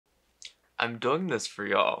I'm doing this for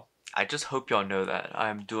y'all. I just hope y'all know that.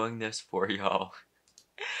 I'm doing this for y'all.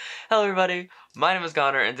 Hello everybody, my name is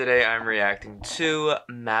Connor and today I'm reacting to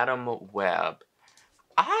Madam Web.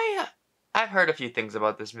 I've heard a few things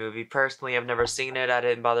about this movie. Personally, I've never seen it. I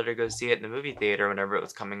didn't bother to go see it in the movie theater whenever it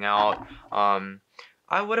was coming out.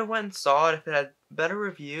 I would have went and saw it if it had better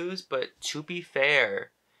reviews, but to be fair,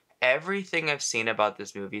 everything I've seen about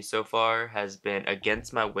this movie so far has been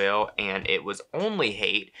against my will, and it was only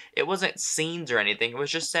hate. It wasn't scenes or anything. It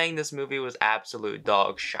was just saying this movie was absolute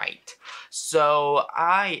dog shite. So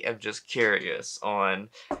I am just curious on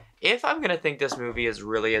if I'm gonna think this movie is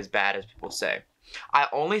really as bad as people say. I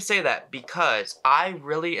only say that because I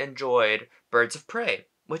really enjoyed Birds of Prey,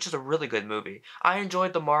 which is a really good movie. I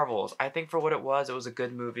enjoyed The Marvels. I think for what it was a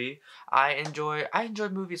good movie. I enjoyed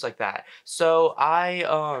movies like that. So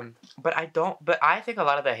but I think a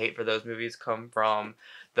lot of the hate for those movies come from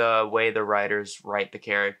the way the writers write the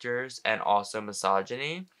characters and also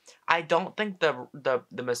misogyny. I don't think the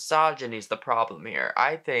misogyny is the problem here.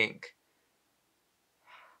 I think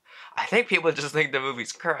people just think the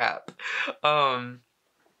movie's crap.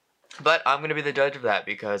 But I'm gonna be the judge of that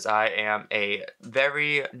because I am a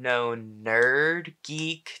very known nerd,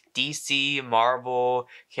 geek, DC, Marvel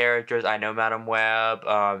characters. I know Madam Web,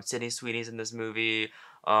 Sydney Sweeney's in this movie.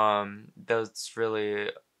 That's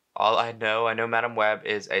really all I know. I know Madam Web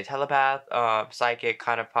is a telepath, psychic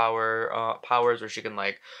kind of powers where she can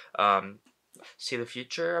like, see the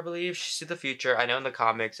future, I believe. She sees the future. I know in the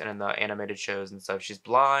comics and in the animated shows and stuff, she's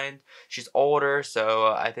blind. She's older,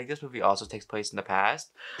 so I think this movie also takes place in the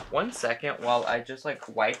past. 1 second while I just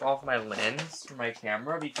like wipe off my lens for my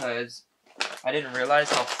camera because I didn't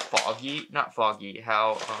realize how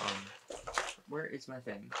where is my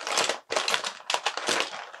thing?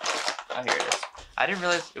 Oh, here it is. I didn't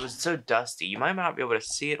realize it was so dusty. You might not be able to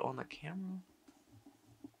see it on the camera.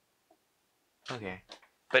 Okay.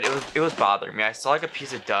 But it was bothering me. I saw like a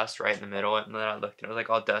piece of dust right in the middle, and then I looked and it was like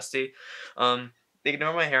all dusty.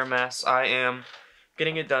 Ignore my hair mess. I am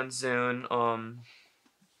getting it done soon. I'm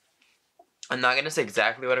not gonna say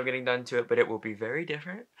exactly what I'm getting done to it, but it will be very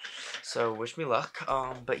different. So wish me luck.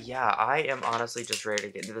 But yeah, I am honestly just ready to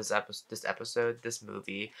get into this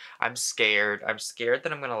movie. I'm scared. I'm scared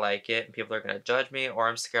that I'm gonna like it and people are gonna judge me, or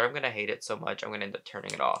I'm scared I'm gonna hate it so much I'm gonna end up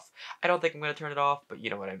turning it off. I don't think I'm gonna turn it off, but you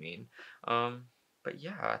know what I mean. But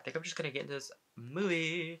yeah, I think I'm just gonna get into this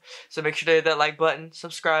movie. So make sure to hit that like button,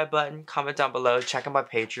 subscribe button, comment down below, check out my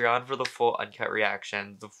Patreon for the full uncut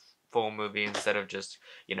reaction, the full movie instead of just,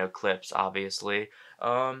 you know, clips, obviously.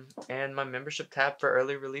 And my membership tab for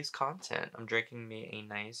early release content. I'm drinking me a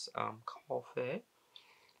nice, coffee.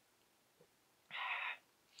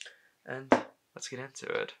 And let's get into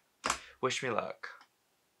it. Wish me luck.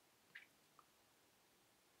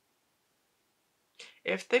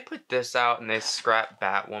 If they put this out and they scrap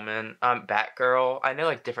Batwoman, Batgirl, I know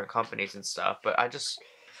like different companies and stuff, but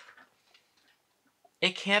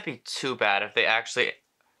it can't be too bad if they actually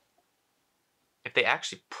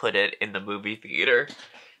put it in the movie theater.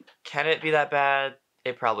 Can it be that bad?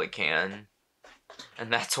 It probably can.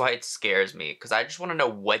 And that's why it scares me, because I just want to know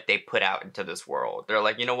what they put out into this world. They're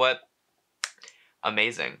like, you know what?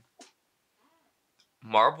 Amazing.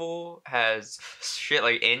 Marvel has shit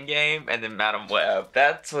like Endgame and then Madam Web.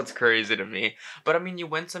 That's what's crazy to me. But I mean, you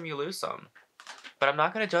win some, you lose some. But I'm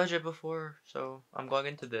not going to judge it before, so I'm going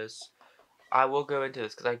into this. I will go into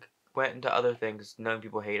this because I went into other things knowing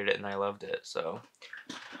people hated it and I loved it, so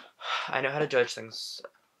I know how to judge things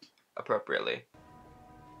appropriately.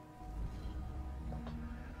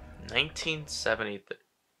 1973.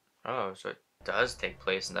 Oh, so it does take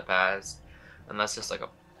place in the past. Unless it's like a...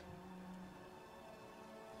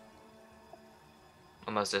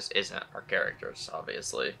 Unless this isn't our characters,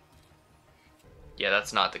 obviously. Yeah,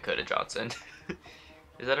 that's not Dakota Johnson.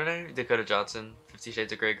 Is that her name? Dakota Johnson, 50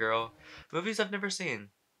 Shades of Grey girl. Movies I've never seen.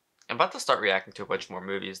 I'm about to start reacting to a bunch more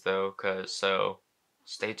movies though, so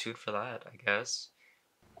stay tuned for that, I guess.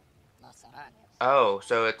 Oh,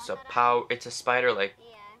 so it's a spider like,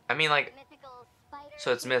 I mean like,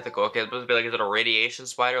 so it's mythical. Okay, it's supposed to be like, is it a radiation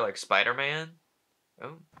spider like Spider-Man?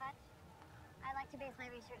 Oh. I like to base my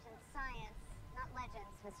research in science, not legends,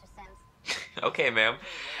 Mr. Sims. Okay, ma'am.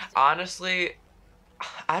 Honestly,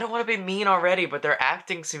 I don't want to be mean already, but their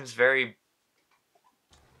acting seems very...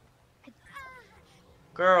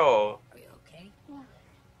 Girl. Are you okay?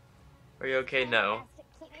 Are you okay? No.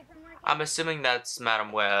 I'm assuming that's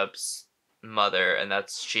Madam Web's mother, and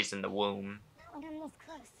she's in the womb. When I'm this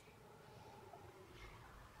close.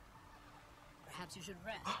 Perhaps you should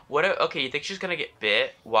rest. Okay, you think she's gonna get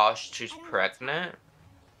bit while she's pregnant?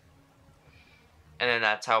 And then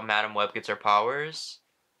that's how Madam Web gets her powers?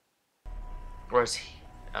 Or is he,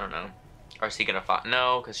 I don't know. Or is he gonna find,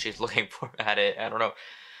 no, because she's looking at it. I don't know.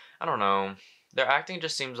 I don't know. Their acting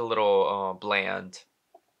just seems a little bland.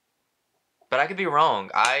 But I could be wrong.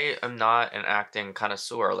 I am not an acting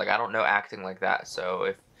connoisseur. Like, I don't know acting like that. So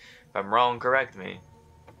if I'm wrong, correct me.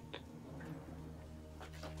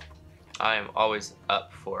 I am always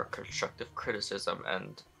up for constructive criticism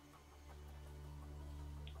and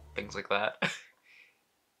things like that.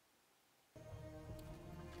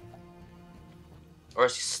 Or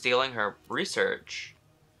is he stealing her research?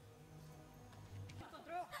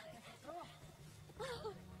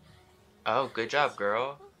 Oh, good job,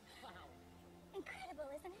 girl. Incredible,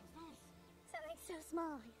 isn't it? Something so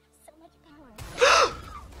small, so much power.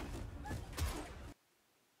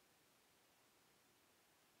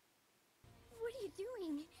 What are you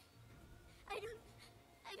doing? I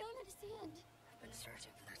don't understand. I've been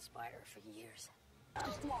searching for that spider for years.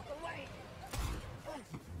 Just walk away.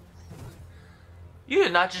 You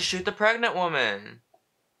did not just shoot the pregnant woman.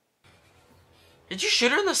 Did you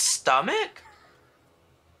shoot her in the stomach?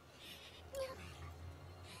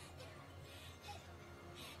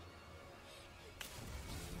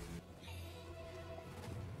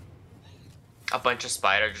 A bunch of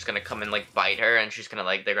spiders just gonna come and like bite her, and she's gonna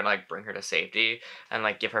like, they're gonna like bring her to safety and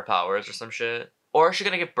like give her powers or some shit. Or is she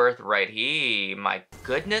gonna give birth right here? My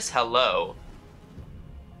goodness, hello.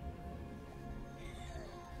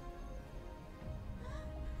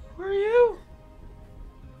 Who are you?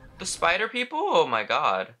 The spider people? Oh my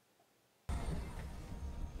god.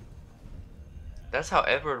 That's how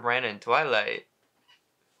Edward ran in Twilight.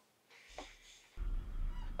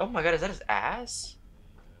 Oh my god, is that his ass?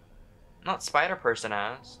 Not spider person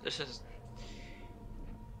ass. This is...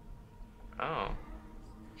 Oh.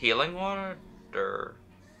 Healing water?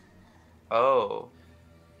 Oh.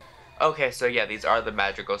 Okay, so yeah, these are the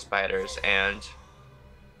magical spiders, and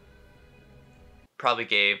probably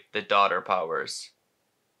gave the daughter powers.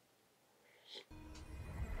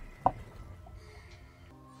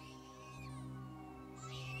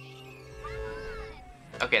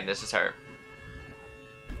 Okay, and this is her.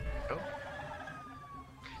 Oh.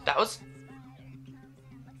 That was...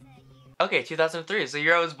 Okay, 2003, so the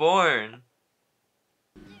year I was born.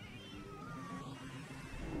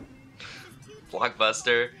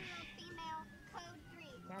 Blockbuster. Female code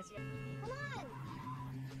 3. Come on.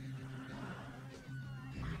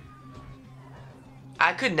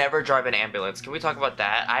 I could never drive an ambulance. Can we talk about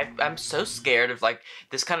that? I'm so scared of like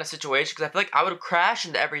this kind of situation because I feel like I would crash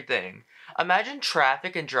into everything. Imagine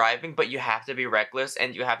traffic and driving, but you have to be reckless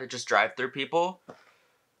and you have to just drive through people.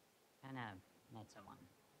 And met someone.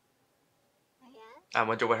 Oh, yeah? I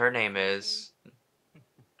wonder what her name is.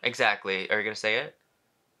 Exactly. Are you gonna say it?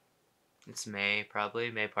 It's May,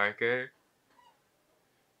 probably. May Parker.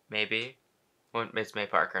 Maybe. Well, it's May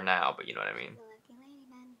Parker now, but you know what I mean. The lucky lady,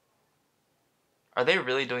 then. Are they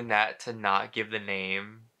really doing that to not give the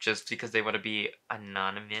name just because they want to be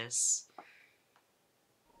anonymous?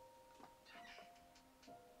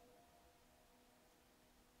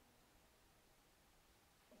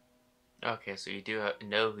 Okay, so you do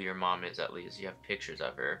know who your mom is at least. You have pictures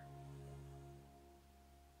of her.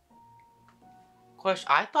 Question,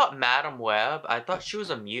 I thought Madam Web, I thought she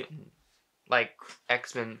was a mutant. Like,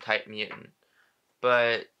 X-Men type mutant.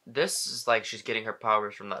 But this is like she's getting her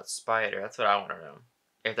powers from that spider. That's what I want to know.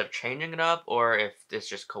 If they're changing it up, or if it's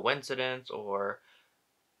just coincidence, or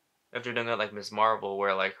if they're doing it like Ms. Marvel,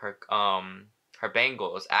 where like her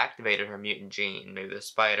bangles activated her mutant gene. Maybe the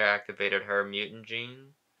spider activated her mutant gene.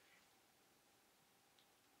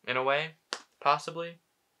 In a way, possibly.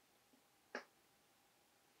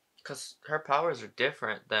 Because her powers are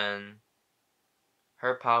different than...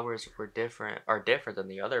 Her powers are different than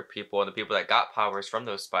the other people and the people that got powers from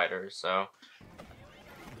those spiders, so...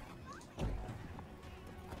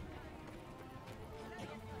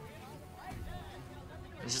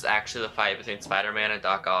 This is actually the fight between Spider-Man and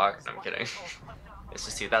Doc Ock. No, I'm kidding. This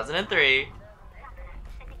is 2003.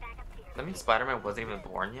 That means Spider-Man wasn't even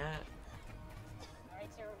born yet?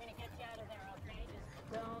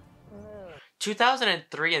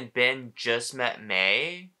 2003 and Ben just met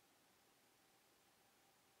May?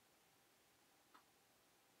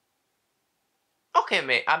 Okay,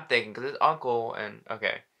 May, I'm thinking, because his uncle and...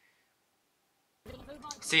 Okay.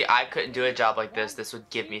 See, I couldn't do a job like this. This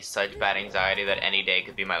would give me such bad anxiety that any day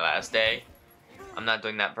could be my last day. I'm not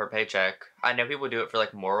doing that for a paycheck. I know people do it for,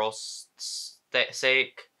 like, moral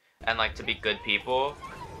sake and, like, to be good people,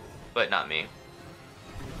 but not me.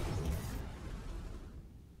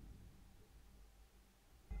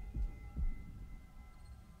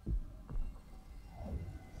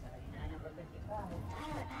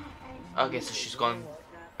 Okay, so she's going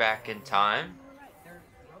back in time. Alright, they're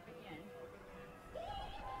roping in.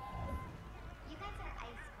 You guys are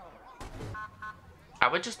ice cold. I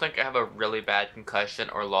would just think I have a really bad concussion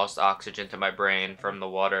or lost oxygen to my brain from the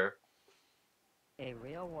water. A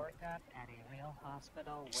real workup at a real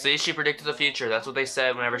hospital. See, she predicted the future. That's what they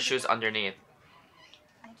said whenever she was underneath.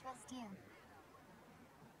 I trust you.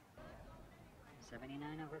 79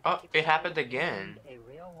 over Oh, 55, it happened again. A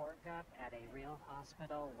real workup at a real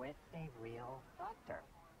hospital with a real doctor.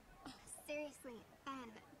 Seriously, Ben,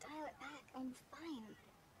 dial it back. I'm fine.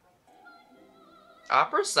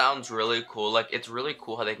 Opera sounds really cool. Like, it's really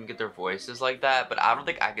cool how they can get their voices like that, but I don't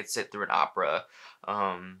think I could sit through an opera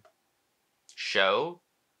show.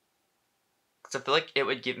 Because I feel like it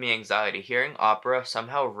would give me anxiety. Hearing opera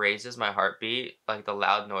somehow raises my heartbeat. Like, the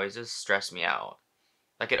loud noises stress me out.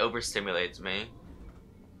 Like, it overstimulates me.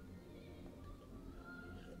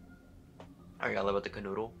 I gotta live with the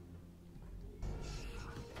canoodle.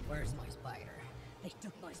 Where's my spider? They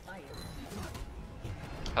took my spider.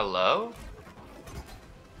 Hello?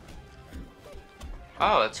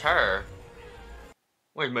 Oh, it's her.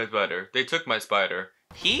 Where's my spider? They took my spider.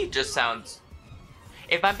 He just sounds...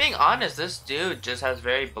 If I'm being honest, this dude just has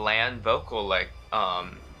very bland vocal, like,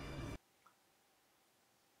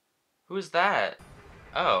 Who's that?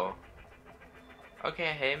 Oh.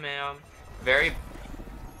 Okay, hey ma'am. Very...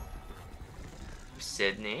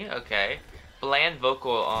 Sydney, okay. Bland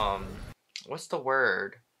vocal, what's the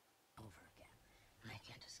word? Over again. I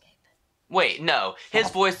can't escape it. Wait, no.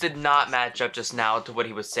 His voice did not match up just now to what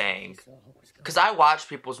he was saying. So what was going Because I watch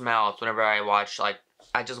people's mouths whenever I watch, like,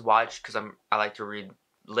 I just watch because I like to read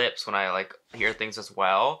lips when I, like, hear things as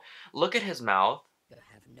well. Look at his mouth. You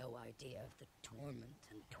have no idea of the torment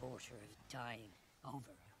and torture of dying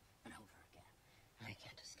over and over again. I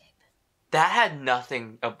can't escape it. That had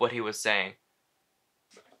nothing of what he was saying.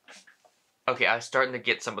 Okay, I'm starting to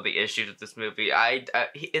get some of the issues with this movie.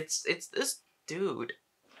 It's this dude.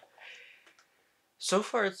 So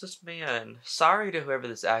far, it's this man. Sorry to whoever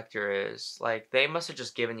this actor is. Like, they must have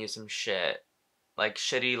just given you some shit. Like,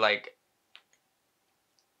 shitty, like...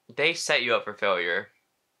 They set you up for failure.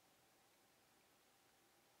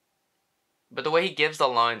 But the way he gives the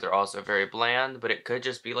lines are also very bland, but it could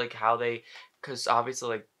just be, like, how they... Because, obviously,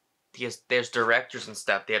 like, there's directors and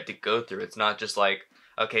stuff they have to go through. It's not just, like,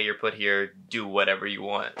 okay, you're put here, do whatever you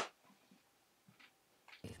want.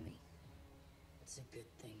 Believe me, it's a good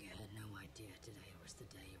thing you had no idea today was the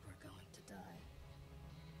day you were going to die.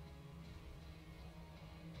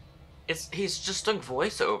 He's just doing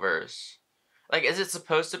voiceovers. Like, is it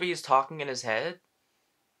supposed to be he's talking in his head?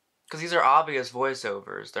 Because these are obvious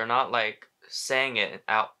voiceovers. They're not, like, saying it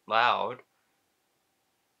out loud.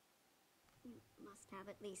 You must have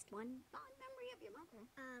at least one fond memory of your mother.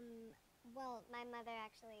 Well, my mother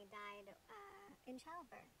actually died, in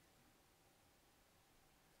childbirth.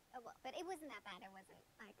 Well, but it wasn't that bad. It wasn't,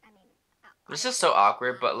 like, I mean... This is so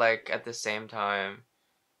awkward, but, like, at the same time,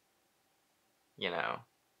 you know,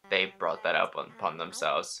 they brought that up upon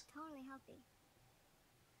themselves. Totally healthy.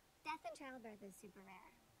 Death in childbirth is super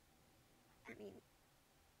rare. I mean,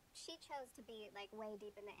 she chose to be, like, way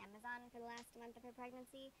deep in the Amazon for the last month of her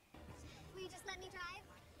pregnancy. Will you just let me drive?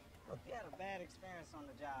 Look, you had a bad experience on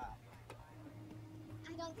the job.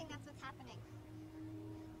 I don't think that's what's happening.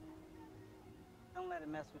 Don't let it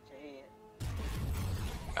mess with your head.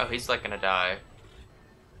 Oh, he's, like, gonna die.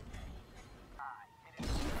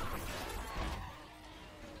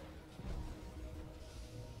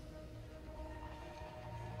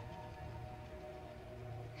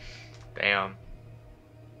 Damn.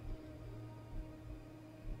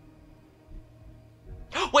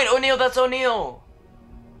 Wait, O'Neill, that's O'Neill!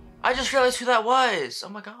 I just realized who that was! Oh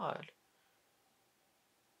my god.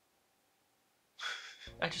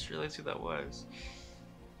 I just realized who that was.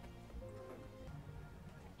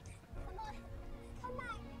 Come on. Come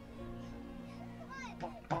back. Come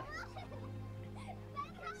on. Ben,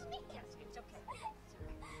 help me. Yes, it's okay.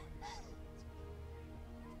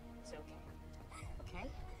 It's okay. Okay?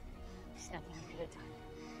 Stepping at a time.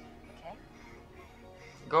 Okay?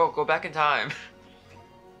 Go back in time.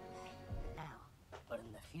 Now, but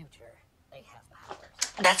in the future, they have powers.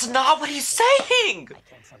 That's not what he's saying! I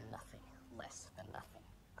came from nothing, less than nothing.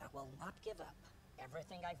 I will not give up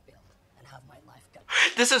everything I've built and have my life go.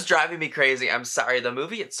 This is driving me crazy. I'm sorry. The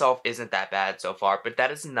movie itself isn't that bad so far, but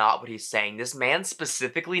that is not what he's saying. This man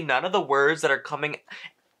specifically, none of the words that are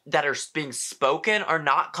being spoken are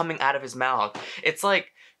not coming out of his mouth. It's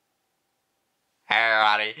like, hey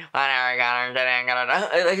everybody,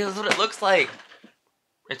 like, that's what it looks like.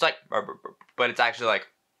 It's like, but it's actually like,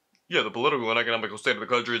 yeah, the political and economical state of the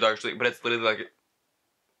country is actually, but it's literally like,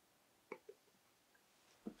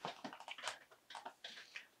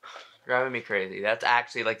 Driving me crazy. That's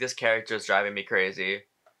actually, like, this character is driving me crazy.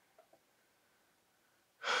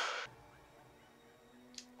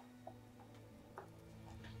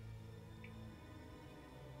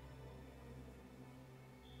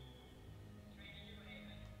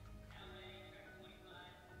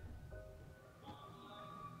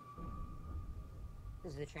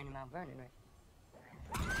 This is the train to Mount Vernon, right?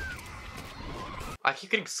 I keep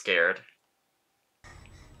getting scared.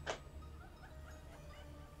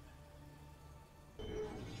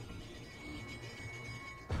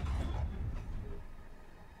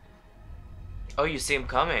 Oh, you see him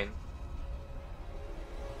coming.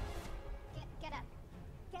 Get up.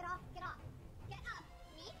 Get off. Get off. Get up.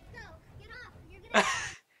 Me? No. Get off. You're gonna.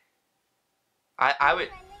 I would.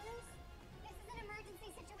 Friendliness? This is an emergency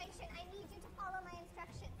situation. I need you to follow my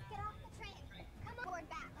instructions. Get off the train. Come on. Board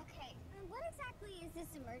back. Okay. What exactly is this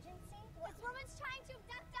emergency? This woman's trying to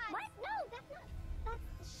abduct us. What? No, that's not. That's.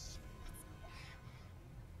 Shh.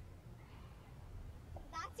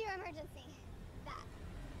 That's your emergency. That.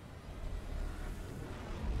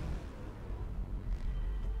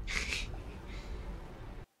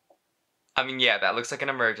 I mean, yeah, that looks like an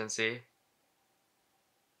emergency. That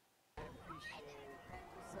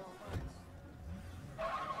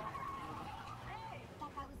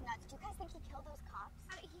guy was nuts. Do you guys think he killed those cops?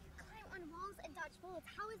 He could climb on walls and dodge bullets.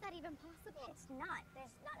 How is that even possible? It's not. There's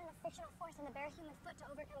not enough frictional force in the bare human foot to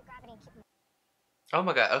overcome gravity and keep him. Oh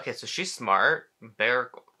my god, okay, so she's smart. Bear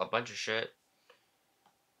a bunch of shit.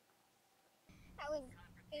 That was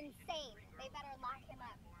insane. They better lock him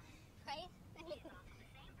up. Right? I mean,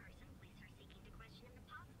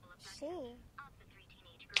 she. Of the 3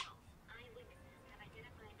 teenage girls, eyewitnesses have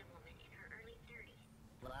identified the woman in her early 30s.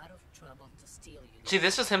 A lot of trouble to steal you. See,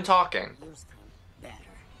 this is him talking. Use them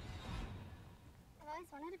better. I've always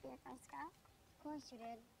wanted to be a Girl Scout. Of course you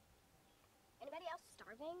did. Anybody else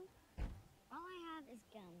starving? All I have is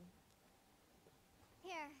gum.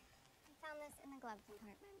 Here, I found this in the glove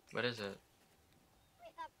compartment. What is it?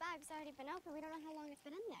 Wait, that bag's already been open. We don't know how long it's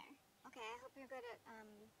been in there. Okay, I hope you're good at,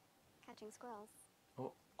 catching squirrels.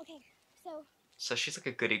 Oh. Okay, so... So she's like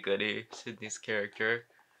a goody-goody, Sydney's character.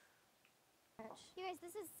 You guys,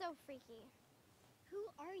 this is so freaky. Who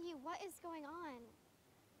are you? What is going on?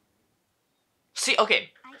 See,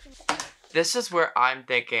 okay, I can... this is where I'm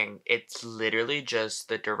thinking it's literally just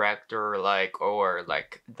the director, like, or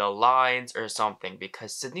like the lines or something,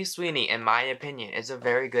 because Sydney Sweeney, in my opinion, is a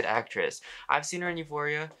very good actress. I've seen her in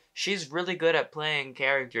Euphoria. She's really good at playing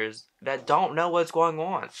characters that don't know what's going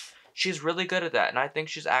on. She's really good at that, and I think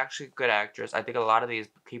she's actually a good actress. I think a lot of these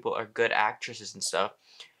people are good actresses and stuff,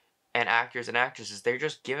 and actors and actresses. They're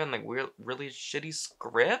just given like really shitty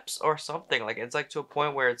scripts or something. Like, it's like to a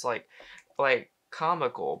point where it's like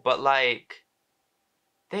comical, but like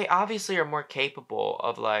they obviously are more capable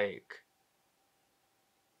of like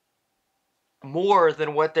more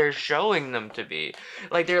than what they're showing them to be.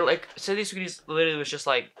 Like, they're like, Sydney Sweeney literally was just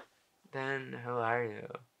like, then who are you?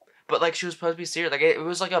 But like, she was supposed to be serious. Like, it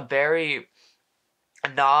was like a very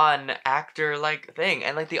non-actor like thing,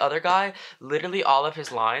 and like the other guy, literally all of his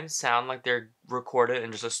lines sound like they're recorded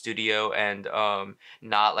in just a studio and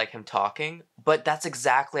not like him talking. But that's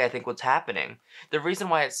exactly, I think, what's happening. The reason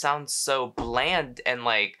why it sounds so bland and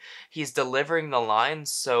like he's delivering the lines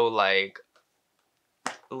so like,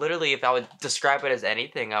 literally, if I would describe it as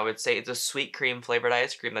anything, I would say it's a sweet cream flavored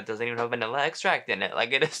ice cream that doesn't even have vanilla extract in it.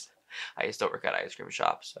 Like, it is. I used to work at ice cream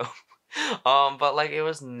shop, so but like, it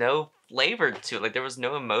was no flavor to it. Like, there was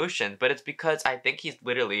no emotion. But it's because I think he's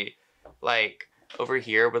literally like over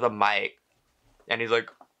here with a mic, and he's like,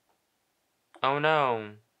 oh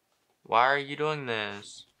no, why are you doing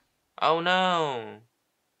this? Oh no,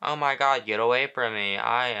 oh my god, get away from me,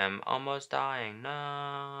 I am almost dying, no,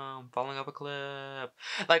 I'm falling off a cliff.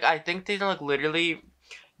 Like, I think they're like literally,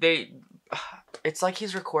 it's like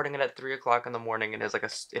he's recording it at 3 o'clock in the morning and is like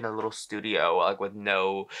in a little studio, like with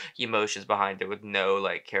no emotions behind it, with no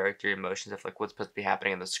like character emotions of like what's supposed to be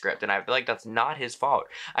happening in the script. And I feel like that's not his fault.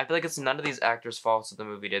 I feel like it's none of these actors' faults that the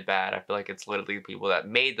movie did bad. I feel like it's literally people that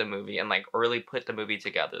made the movie and like really put the movie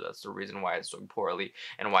together. That's the reason why it's doing poorly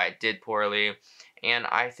and why it did poorly. And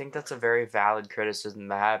I think that's a very valid criticism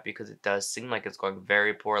to have, because it does seem like it's going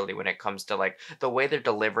very poorly when it comes to like the way they're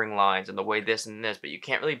delivering lines and the way this and this, but you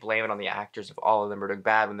can't really blame it on the actors if all of them are doing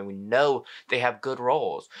bad when then we know they have good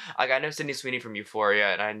roles. Like, I know Sydney Sweeney from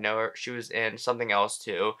Euphoria, and I know her, she was in something else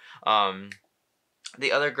too.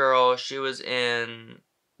 The other girl, she was in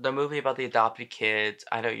the movie about the adopted kids.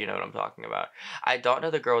 I know you know what I'm talking about. I don't know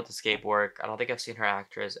the girl with the skateboard. I don't think I've seen her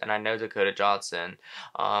actress, and I know Dakota Johnson.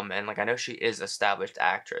 And like I know she is established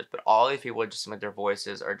actress, but all these people just like their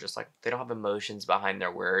voices are just like they don't have emotions behind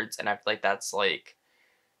their words, and I feel like that's like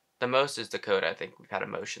the most is Dakota. I think we've had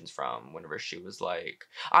emotions from whenever she was like.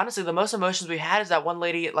 Honestly, the most emotions we had is that one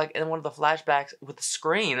lady like in one of the flashbacks with the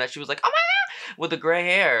scream that she was like, "Oh my god!" with the gray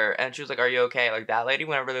hair, and she was like, "Are you okay?" Like that lady.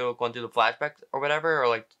 Whenever they were going through the flashbacks or whatever, or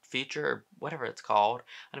like feature or whatever it's called.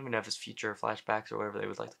 I don't even know if it's feature or flashbacks or whatever they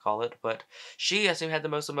would like to call it. But she, I think, had the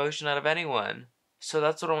most emotion out of anyone. So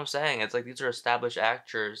that's what I'm saying. It's like these are established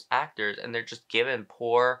actors, and they're just given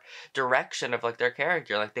poor direction of like their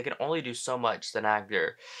character. Like they can only do so much as an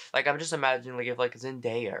actor. Like I'm just imagining like if like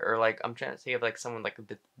Zendaya or like I'm trying to think of like someone like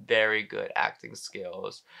with very good acting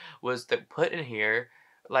skills was put in here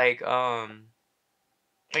like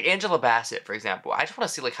Angela Bassett, for example. I just want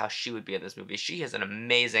to see like how she would be in this movie. She has an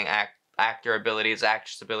amazing actor abilities,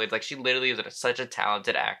 actress abilities. Like she literally is such a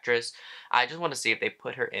talented actress. I just want to see if they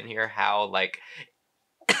put her in here how like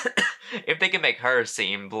if they can make her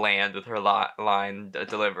seem bland with her line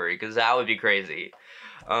delivery, because that would be crazy.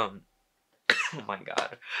 Oh my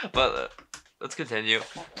god. But let's continue.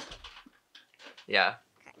 Yeah.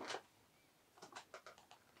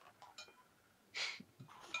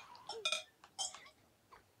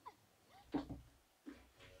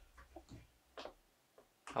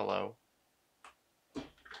 Hello.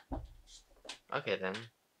 Okay then.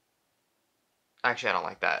 Actually, I don't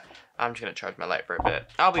like that. I'm just gonna charge my light for a bit.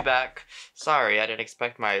 I'll be back. Sorry, I didn't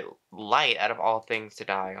expect my light, out of all things, to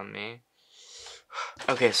die on me.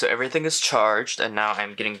 Okay, so everything is charged, and now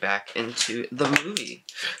I'm getting back into the movie.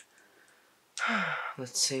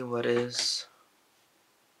 Let's see what they're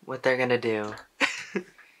gonna do.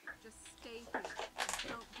 Just stay here.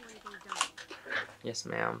 Don't do anything dumb. Yes,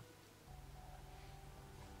 ma'am.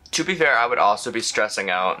 To be fair, I would also be stressing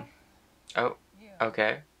out. Oh,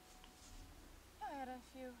 okay. I had a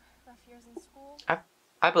few rough years in school.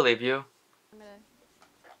 I believe you. I'm gonna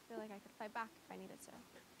feel like I could fight back if I needed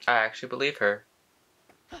to. I actually believe her.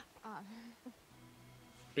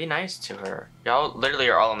 Be nice to her. Y'all literally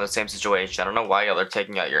are all in the same situation. I don't know why y'all are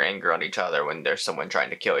taking out your anger on each other when there's someone trying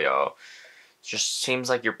to kill y'all. It just seems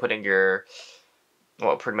like you're putting your,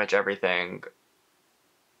 well, pretty much everything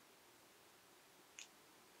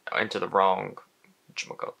into the wrong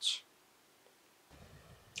whatchamacallits.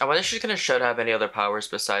 I wonder if she's gonna show to have any other powers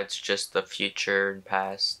besides just the future and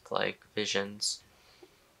past, like, visions.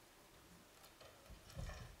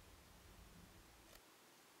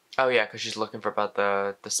 Oh yeah, because she's looking for about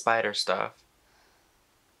the spider stuff.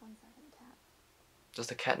 1 second, cat. Does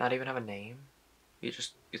the cat not even have a name?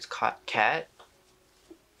 It's caught cat?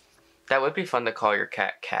 That would be fun to call your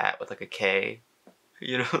cat Cat with like a K,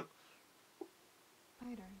 you know?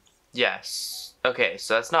 Spiders. Yes. Okay,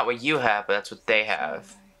 so that's not what you have, but that's what they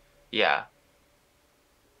have. Yeah.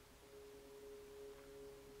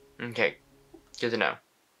 Okay, good to know.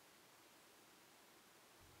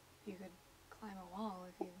 You could climb a wall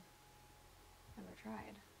if you ever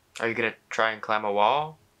tried. Are you gonna try and climb a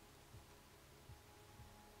wall?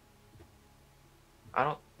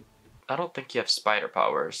 I don't think you have spider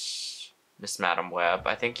powers, Miss Madam Web.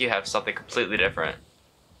 I think you have something completely different.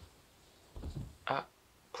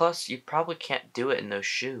 Plus, you probably can't do it in those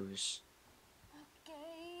shoes.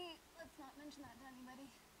 Okay, let's not mention that to anybody.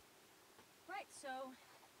 Right, so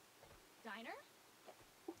diner?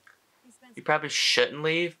 You probably shouldn't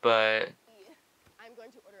leave, but... I'm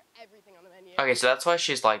going to order everything on the menu. Okay, so that's why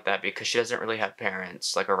she's like that, because she doesn't really have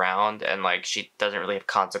parents, like, around, and, like, she doesn't really have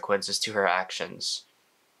consequences to her actions.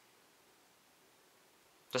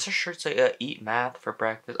 Does her shirt say, eat math for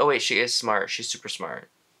breakfast? Oh, wait, she is smart. She's super smart.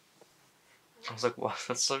 I was like, what?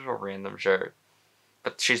 That's such a random shirt.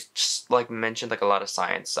 But she's just, like, mentioned, like, a lot of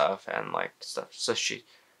science stuff and, like, stuff. So she...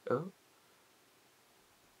 Oh?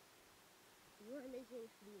 You are making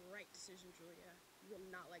the right decision, Julia. You will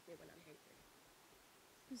not like me when I'm angry.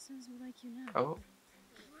 Who says we like you now? Oh.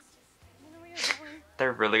 You know where you're going.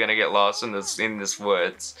 They're really gonna get lost in this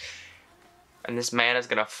woods. And this man is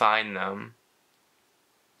gonna find them.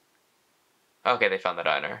 Okay, they found the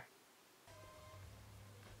diner.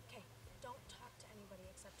 Okay, don't talk to anybody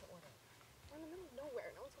except to order. We're in the middle of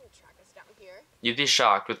nowhere. No one's going to track us down here. You'd be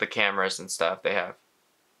shocked with the cameras and stuff they have.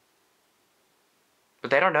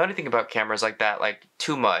 But they don't know anything about cameras like that, like,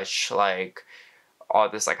 too much. Like, all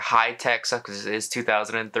this, like, high-tech stuff, because it is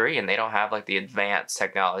 2003, and they don't have, like, the advanced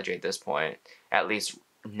technology at this point. At least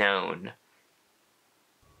known.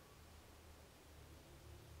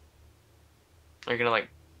 Are you gonna, like,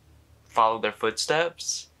 follow their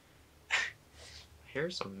footsteps?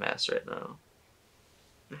 Here's a mess right now.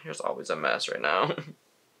 My hair's always a mess right now.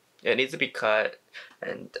 It needs to be cut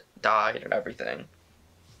and dyed and everything.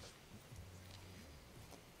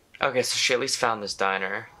 Okay, so she at least found this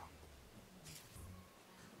diner.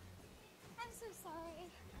 I'm so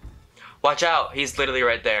sorry. Watch out! He's literally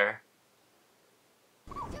right there.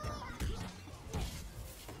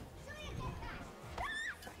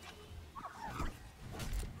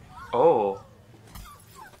 Oh.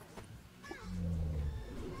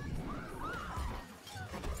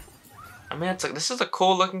 I mean, it's like, this is a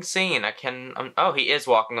cool looking scene. Oh, he is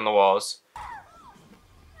walking on the walls.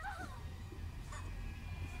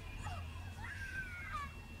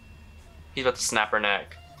 He's about to snap her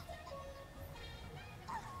neck.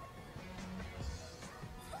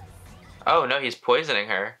 Oh no, he's poisoning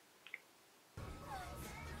her.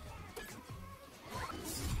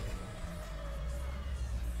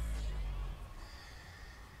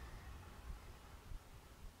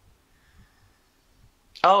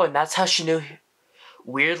 Oh, and that's how she knew.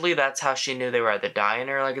 Weirdly, that's how she knew they were at the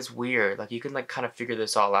diner. Like, it's weird. Like, you can like kind of figure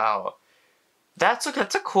this all out. That's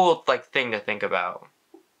a cool like thing to think about.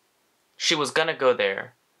 She was gonna go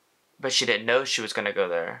there, but she didn't know she was gonna go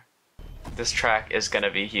there. This track is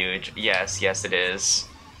gonna be huge. Yes, yes it is.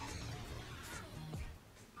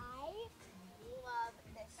 I love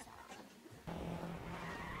this song.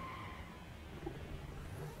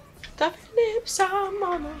 The lips I'm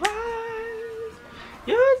on the rise.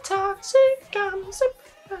 You're toxic, I'm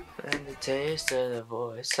surprised. And the taste of the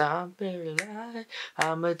voice, I'm paralyzed.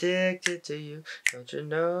 I'm addicted to you. Don't you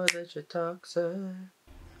know that you're toxic?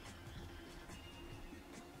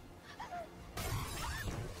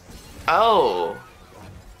 Oh.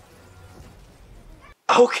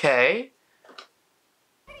 Okay.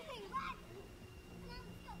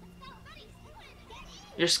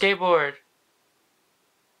 Your skateboard.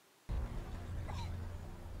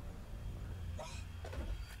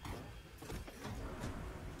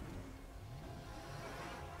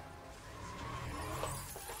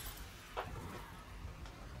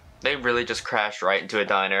 They really just crashed right into a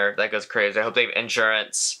diner. That goes crazy. I hope they have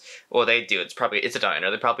insurance. Well, they do. It's a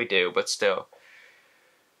diner. They probably do, but still.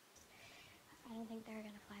 I don't think they're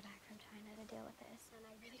gonna fly back from China to deal with this, and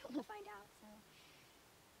I really don't want to find out, so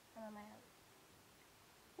I'm on my own.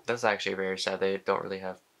 That's actually very sad. They don't really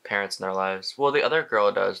have parents in their lives. Well, the other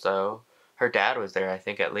girl does, though. Her dad was there, I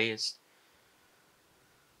think, at least.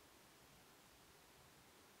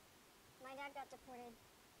 My dad got deported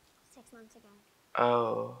 6 months ago.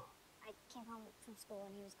 Oh. I came home from school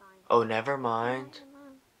and he was gone. Oh, never mind.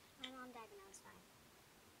 My mom died when I was 5.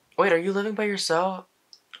 Wait, are you living by yourself?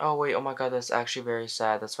 Oh, wait. Oh, my God. That's actually very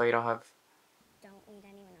sad. That's why you don't have... Don't need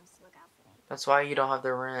anyone else to look out for me. That's why you don't have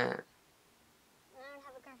the rent. I don't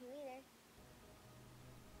have a curfew either.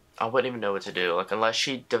 I wouldn't even know what to do. Like, unless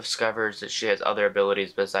she discovers that she has other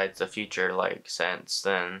abilities besides the future, like, sense,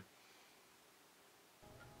 then...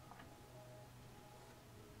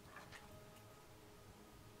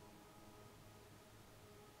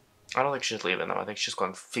 I don't think she's leaving, though. I think she's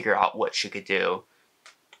going to figure out what she could do.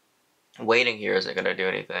 Waiting here isn't going to do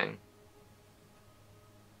anything.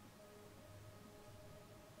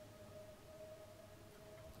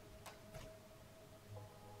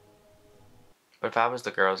 But if I was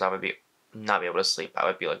the girls, I would not be able to sleep. I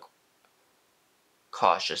would be, like,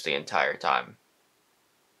 cautious the entire time.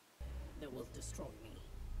 That will destroy me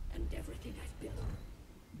and everything I've built.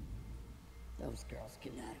 Those girls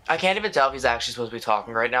cannot. I can't even tell if he's actually supposed to be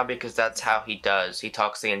talking right now because that's how he does. He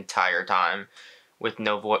talks the entire time with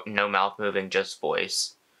no mouth moving, just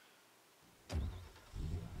voice.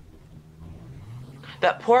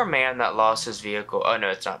 That poor man that lost his vehicle. Oh no,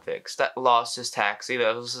 it's not fixed. That lost his taxi.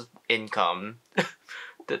 That was his income.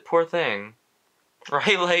 That poor thing.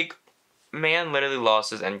 Right? Like, man literally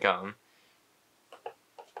lost his income.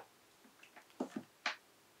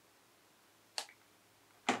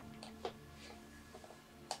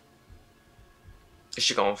 Is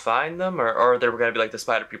she gonna find them, or are there gonna be like the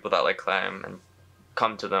spider people that like climb and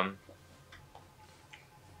come to them?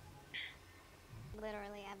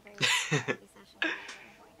 Literally every therapy session I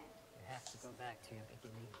avoided. You have to go back to your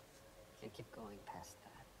beginning. Can't keep going past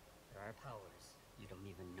that. There are powers you don't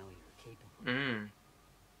even know you're capable of.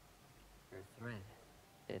 Your thread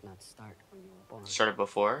did not start when you were born. Started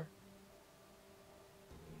before?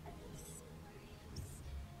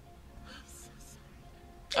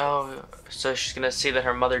 Oh, so she's gonna see that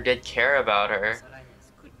her mother did care about her.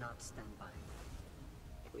 Sarayas could not stand by.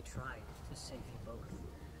 We tried to save you both.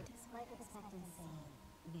 Life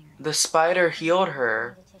expectancy. The spider healed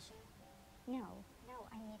her. No,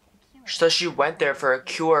 I need a cure. So she went there for a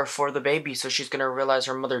cure for the baby, so she's gonna realize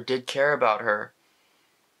her mother did care about her.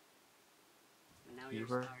 And now You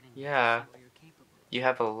were, yeah. You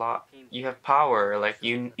have a lot. You have power. Like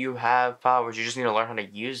you have powers. You just need to learn how to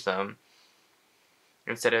use them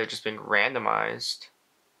instead of just being randomized.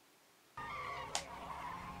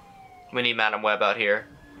 We need Madam Web out here,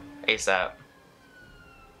 ASAP.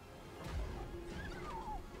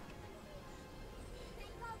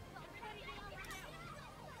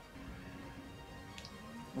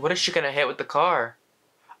 What is she gonna hit with the car?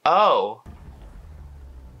 Oh.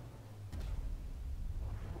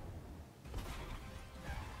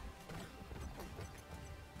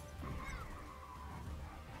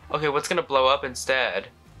 Okay, what's gonna blow up instead?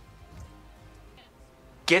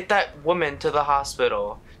 Get that woman to the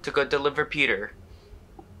hospital to go deliver Peter.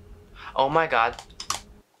 Oh my god.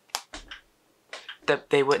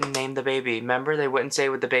 They wouldn't name the baby. Remember? They wouldn't say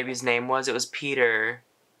what the baby's name was. It was Peter.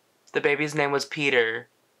 The baby's name was Peter.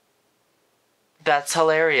 That's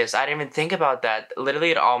hilarious. I didn't even think about that. Literally,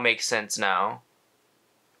 it all makes sense now.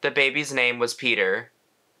 The baby's name was Peter.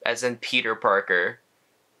 As in Peter Parker.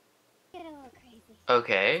 Get a little crazy.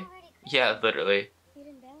 Okay. It's already crazy. Yeah, literally. You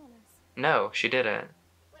didn't bail on us. No, she didn't.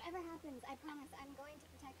 Whatever happens, I promise I'm going to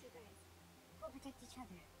protect you guys. We'll protect each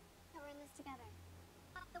other. And we're in this together.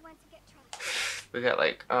 Not the ones who get trapped. We got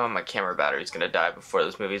like, oh, my camera battery's gonna die before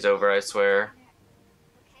this movie's over, I swear.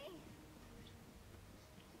 Okay?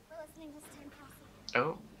 We're listening this time, Cassie.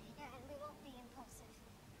 Oh. Yeah, and we won't be impulsive.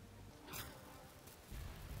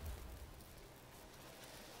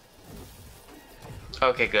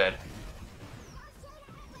 Okay, good.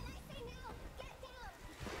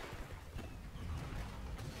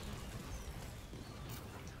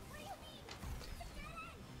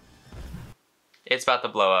 It's about to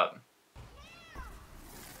blow up.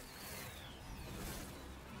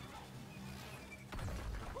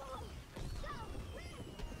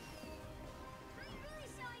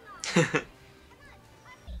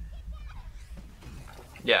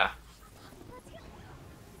 Yeah.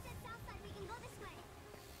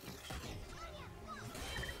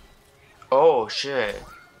 Oh, shit.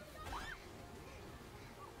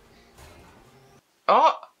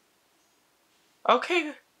 Oh!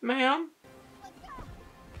 Okay, ma'am.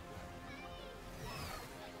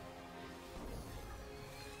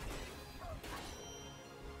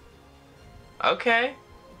 Okay.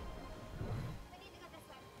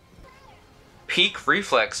 Peak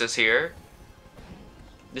reflexes here.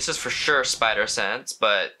 This is for sure spider sense,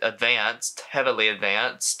 but advanced, heavily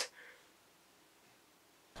advanced.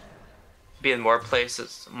 Be in more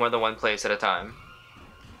places, more than one place at a time.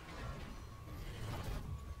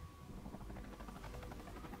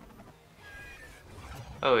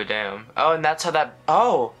 Oh, damn. Oh, and that's how that...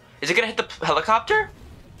 Oh! Is it gonna hit the helicopter?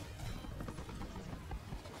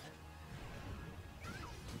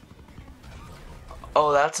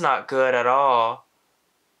 Oh, that's not good at all.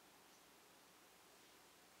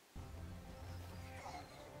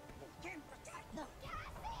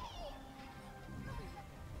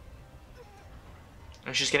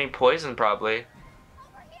 And she's getting poisoned, probably.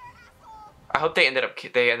 I hope they end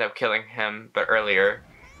up killing him, but earlier.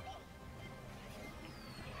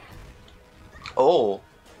 Oh.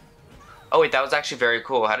 Oh wait, that was actually very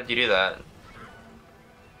cool. How did you do that?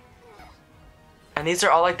 And these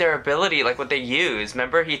are all like their ability, like what they use.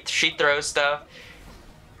 Remember, she throws stuff.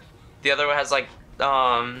 The other one has like,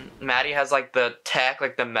 Maddie has like the tech,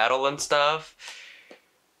 like the metal and stuff.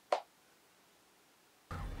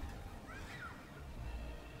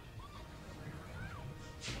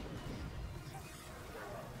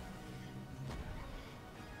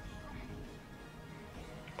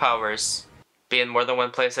 Powers. Be in more than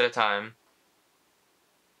one place at a time.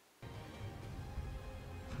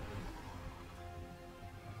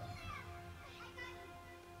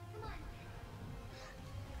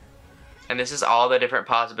 And this is all the different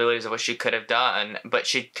possibilities of what she could have done, but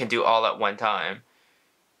she can do all at one time.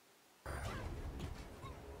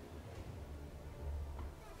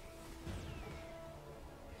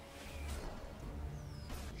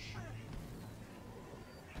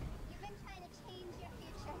 You've been trying to change your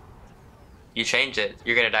future. You change it,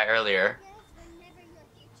 you're gonna die earlier. This was never your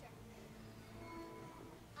future.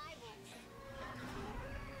 I was.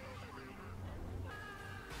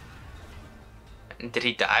 Did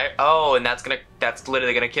he die? Oh, and that's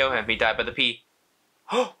literally gonna kill him. He died by the pee.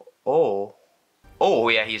 Oh. Oh,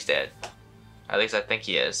 yeah, he's dead. At least I think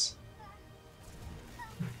he is.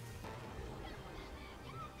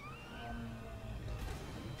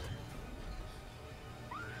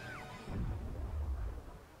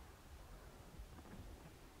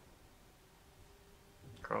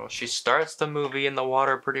 Girl, She starts the movie in the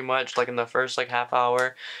water pretty much, like in the first like half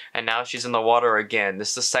hour, and now she's in the water again. This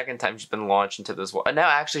is the second time she's been launched into this water. And now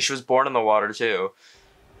actually she was born in the water too.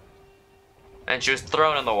 And she was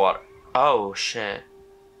thrown in the water. Oh shit.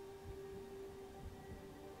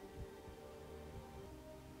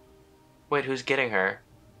 Wait, who's getting her?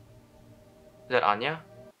 Is that Anya?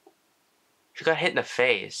 She got hit in the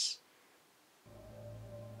face.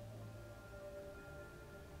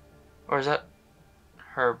 Or is that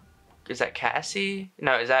her? Is that Cassie?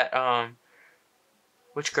 No, is that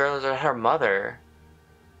which girl is that? Her mother?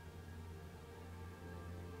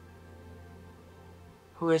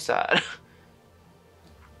 Who is that?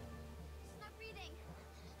 Stop breathing.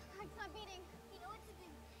 Heart's not beating. You know what to do.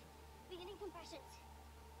 Beginning compressions.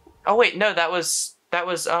 Oh wait, no, that was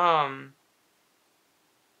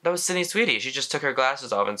Sydney Sweetie. She just took her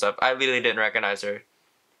glasses off and stuff. I literally didn't recognize her.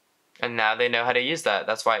 And now they know how to use that.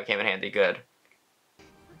 That's why it came in handy. Good. Okay,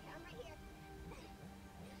 I'm right here.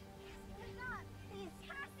 Cassie, stop. Please,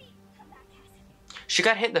 Cassie. Come back, Cassie. She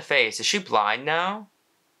got hit in the face. Is she blind now?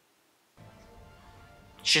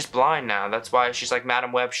 She's blind now. That's why she's like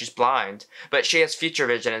Madam Web. She's blind. But she has future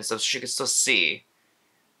vision and stuff, so she can still see.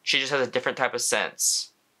 She just has a different type of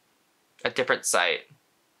sense. A different sight.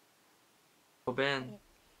 Oh, Ben.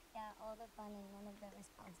 Yeah, all the fun and none of the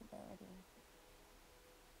responsibility.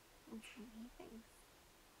 That's what he thinks.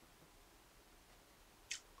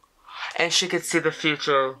 And she could see the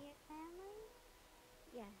future.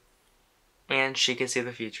 Yes. And she can see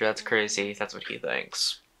the future. That's crazy. That's what he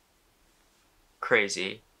thinks.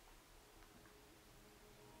 Crazy.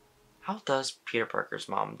 How does Peter Parker's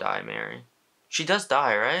mom die, Mary? She does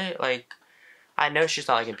die, right? Like, I know she's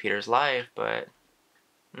not like in Peter's life, but...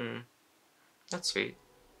 That's sweet.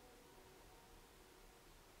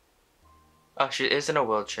 Oh, she is in a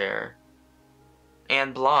wheelchair.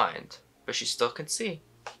 And blind. But she still can see.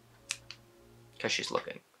 Because she's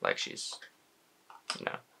looking like she's... You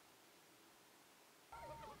know.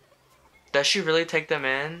 Does she really take them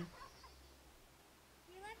in?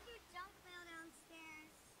 You left your junk mail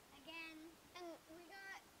downstairs. Again. And we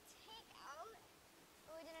got takeout.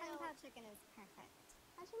 But we didn't know. Chicken is perfect.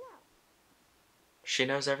 How'd you know? She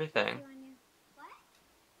knows everything. What?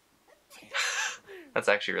 That's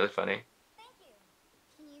actually really funny. Thank you.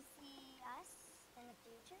 Can you see us in the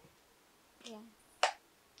future? Yeah.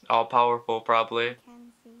 All powerful, probably.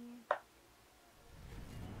 Can see you.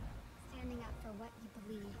 Standing up for what you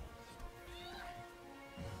believe.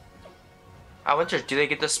 I wonder, do they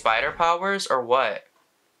get the spider powers or what?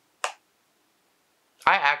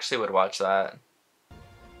 I actually would watch that.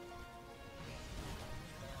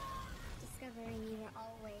 Discovering you were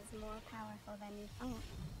always more powerful than you thought.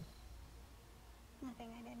 Nothing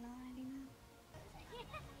I didn't already know.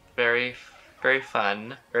 Very, very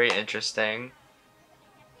fun. Very interesting.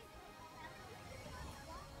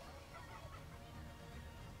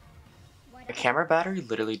 The camera battery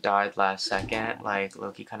literally died last second. Like,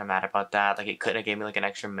 Loki kind of mad about that. Like, it could have gave me like an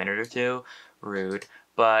extra minute or two. Rude.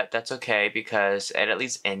 But that's okay because it at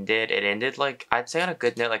least ended. It ended like, I'd say on a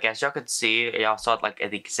good note. Like, as y'all could see, y'all saw it like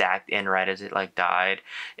at the exact end right as it like died.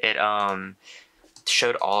 It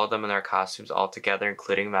showed all of them in their costumes all together,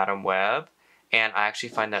 including Madam Web. And I actually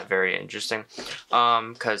find that very interesting.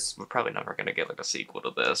 Because we're probably never going to get like a sequel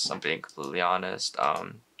to this. I'm being completely honest.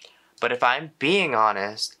 But if I'm being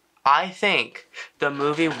honest, I think the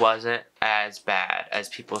movie wasn't as bad as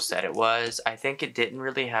people said it was. I think it didn't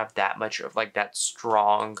really have that much of like that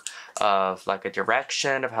strong of like a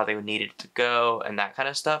direction of how they needed it to go and that kind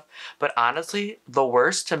of stuff. But honestly, the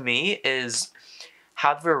worst to me is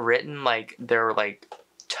how they were written, like their like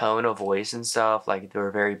tone of voice and stuff. Like they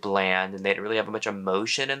were very bland and they didn't really have much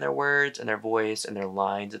emotion in their words and their voice and their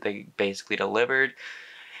lines that they basically delivered.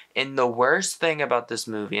 And the worst thing about this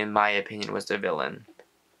movie, in my opinion, was the villain.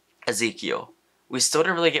 Ezekiel. We still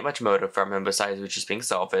didn't really get much motive from him besides just being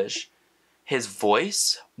selfish. His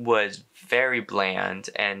voice was very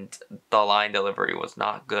bland and the line delivery was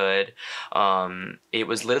not good. It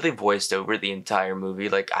was literally voiced over the entire movie.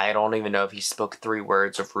 Like, I don't even know if he spoke 3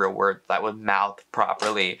 words of real words that would mouth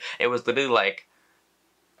properly. It was literally like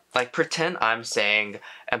pretend I'm singing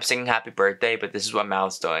happy birthday, but this is what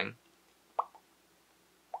mouth's doing.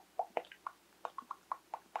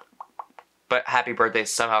 But happy birthday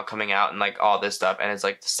is somehow coming out and like all this stuff, and it's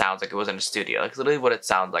like sounds like it was in a studio. Like literally what it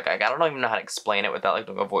sounds like. I don't even know how to explain it without like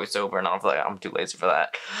doing a voiceover, and I don't feel like I'm too lazy for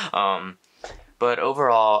that. But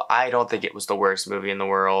overall, I don't think it was the worst movie in the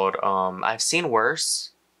world. I've seen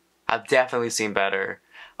worse. I've definitely seen better.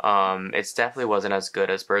 It definitely wasn't as good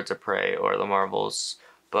as Birds of Prey or The Marvels,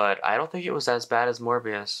 but I don't think it was as bad as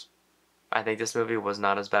Morbius. I think this movie was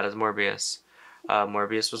not as bad as Morbius.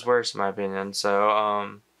 Morbius was worse in my opinion. So,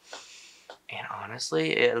 and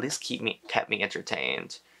honestly, it at least kept me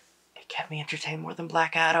entertained. It kept me entertained more than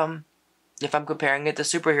Black Adam. If I'm comparing it to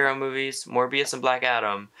superhero movies, Morbius and Black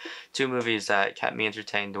Adam, 2 movies that kept me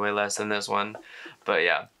entertained way less than this one. But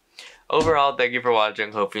yeah. Overall, thank you for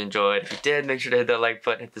watching. Hope you enjoyed. If you did, make sure to hit that like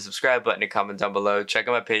button, hit the subscribe button, and comment down below. Check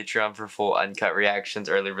out my Patreon for full uncut reactions,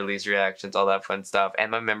 early release reactions, all that fun stuff.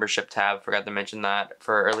 And my membership tab, forgot to mention that,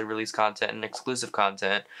 for early release content and exclusive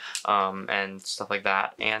content, and stuff like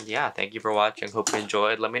that. And yeah, thank you for watching. Hope you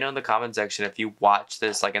enjoyed. Let me know in the comment section if you watched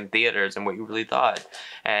this like in theaters and what you really thought.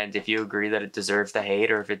 And if you agree that it deserves the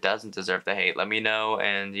hate or if it doesn't deserve the hate, let me know.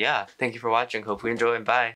 And yeah, thank you for watching. Hope you enjoy, and bye.